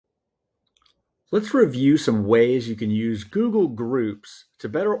Let's review some ways you can use Google Groups to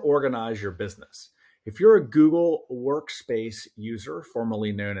better organize your business. If you're a Google Workspace user,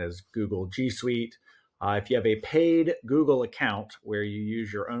 formerly known as Google G Suite, if you have a paid Google account where you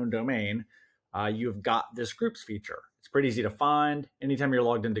use your own domain, you've got this Groups feature. It's pretty easy to find. Anytime you're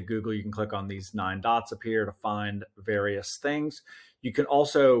logged into Google, you can click on these 9 dots up here to find various things. You can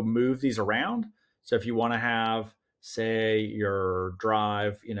also move these around. So if you want to have, say, your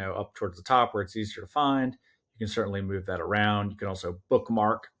drive, up towards the top where it's easier to find, you can certainly move that around. You can also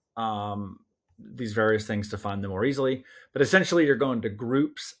bookmark these various things to find them more easily. But essentially, you're going to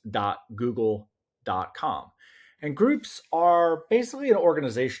groups.google.com. And groups are basically an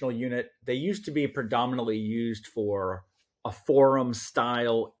organizational unit. They used to be predominantly used for a forum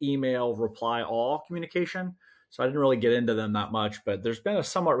style email reply all communication. So I didn't really get into them that much, but there's been a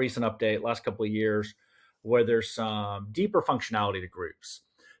somewhat recent update last couple of years where there's some deeper functionality to groups.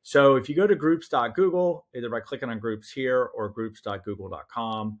 So if you go to groups.google, either by clicking on groups here or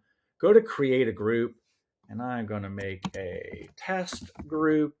groups.google.com, go to create a group, and I'm going to make a test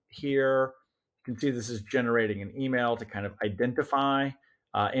group here. You can see this is generating an email to kind of identify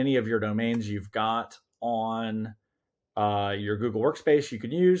any of your domains you've got on your Google Workspace you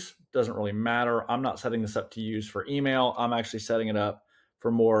can use. Doesn't really matter. I'm not setting this up to use for email. I'm actually setting it up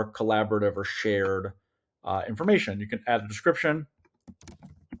for more collaborative or shared information. You can add a description.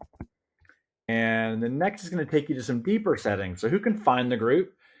 And the next is going to take you to some deeper settings. So who can find the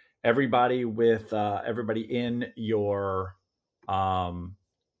group? Everybody with everybody in your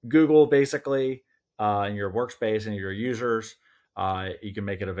Google, basically, in your workspace and your users. You can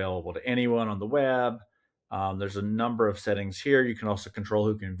make it available to anyone on the web. There's a number of settings here. You can also control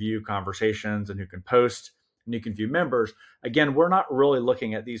who can view conversations and who can post, and you can view members. Again, we're not really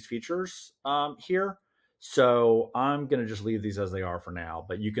looking at these features here. So I'm going to just leave these as they are for now,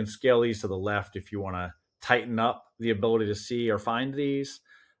 but you can scale these to the left if you want to tighten up the ability to see or find these.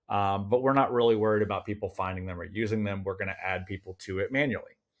 But we're not really worried about people finding them or using them. We're going to add people to it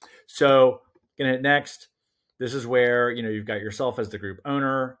manually. So going to hit next. This is where, you've got yourself as the group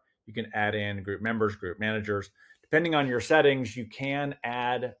owner. You can add in group members, group managers. Depending on your settings, you can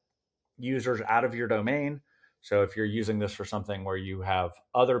add users out of your domain. So if you're using this for something where you have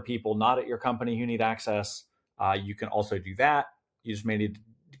other people not at your company who need access, you can also do that. You just may need to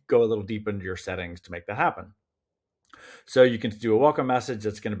go a little deep into your settings to make that happen. So you can do a welcome message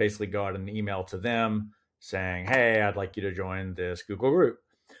that's going to basically go out an email to them saying, hey, I'd like you to join this Google group.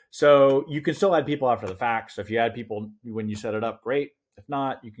 So you can still add people after the fact. So if you add people when you set it up, great. If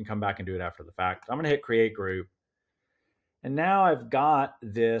not, you can come back and do it after the fact. I'm going to hit create group. And now I've got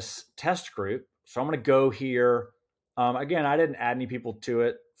this test group. So I'm going to go here. Again, I didn't add any people to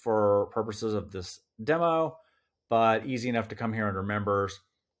it for purposes of this demo, but easy enough to come here under members,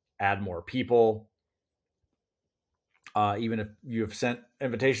 add more people. Even if you have sent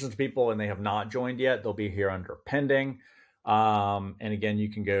invitations to people and they have not joined yet, they'll be here under pending. And again,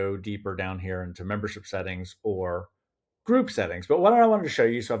 you can go deeper down here into membership settings or group settings. But what I wanted to show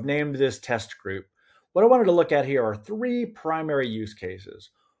you, so I've named this test group. What I wanted to look at here are 3 primary use cases.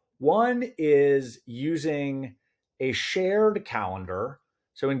 One is using a shared calendar.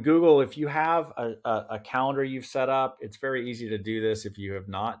 So in Google, if you have a calendar you've set up, it's very easy to do this if you have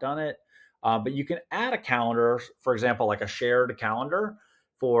not done it. But you can add a calendar, for example, like a shared calendar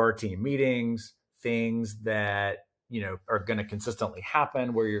for team meetings, things that are going to consistently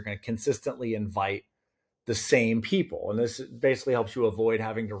happen, where you're going to consistently invite the same people. And this basically helps you avoid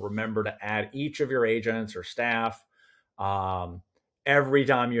having to remember to add each of your agents or staff every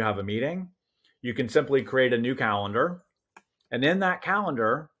time you have a meeting. You can simply create a new calendar. And in that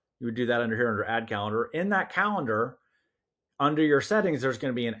calendar, you would do that under here under add calendar. In that calendar, under your settings, there's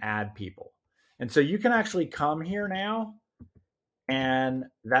going to be an add people. And so you can actually come here now, and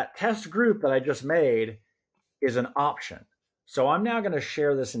that test group that I just made is an option. So I'm now going to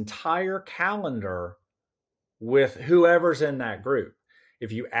share this entire calendar with whoever's in that group.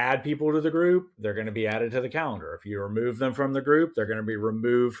 If you add people to the group, they're going to be added to the calendar. If you remove them from the group, they're going to be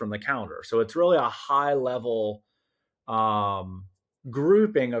removed from the calendar. So it's really a high level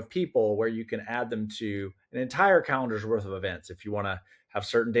grouping of people where you can add them to an entire calendar's worth of events. If you want to have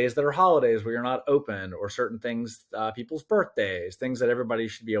certain days that are holidays where you're not open, or certain things, people's birthdays, things that everybody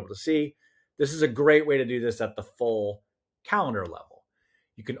should be able to see, this is a great way to do this at the full calendar level.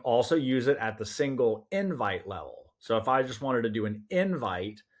 You can also use it at the single invite level. So if I just wanted to do an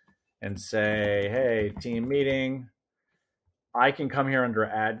invite and say, hey, team meeting, I can come here under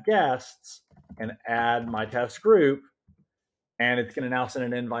add guests and add my test group, and it's going to now send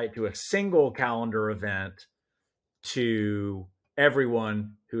an invite to a single calendar event to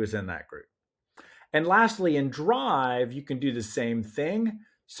everyone who is in that group. And lastly, in Drive, you can do the same thing.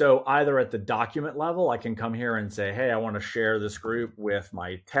 So either at the document level, I can come here and say, hey, I want to share this group with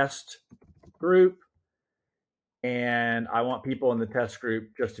my test group. And I want people in the test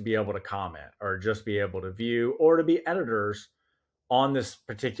group just to be able to comment or just be able to view or to be editors on this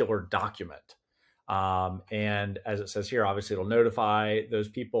particular document. And as it says here, obviously it'll notify those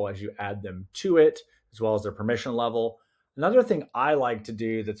people as you add them to it, as well as their permission level. Another thing I like to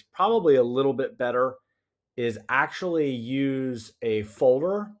do that's probably a little bit better is actually use a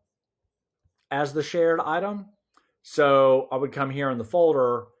folder as the shared item. So I would come here in the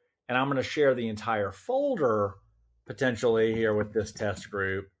folder and I'm going to share the entire folder potentially here with this test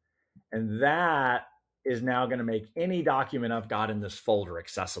group. And that is now going to make any document I've got in this folder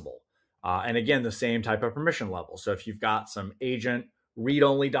accessible. And again, the same type of permission level. So if you've got some agent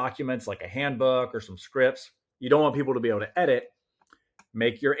read-only documents like a handbook or some scripts, you don't want people to be able to edit,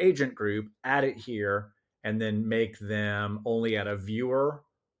 make your agent group, add it here, and then make them only at a viewer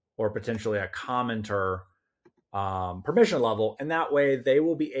or potentially a commenter permission level. And that way they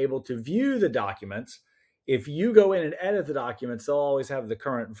will be able to view the documents. If you go in and edit the documents, they'll always have the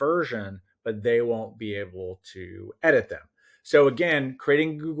current version, but they won't be able to edit them. So again,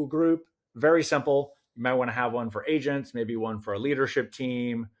 creating a Google group, very simple. You might want to have one for agents, maybe one for a leadership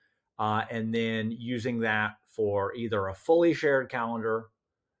team, and then using that for either a fully shared calendar,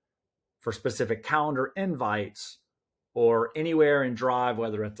 for specific calendar invites, or anywhere in Drive,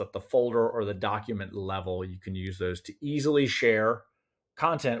 whether it's at the folder or the document level, you can use those to easily share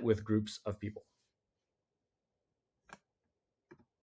content with groups of people.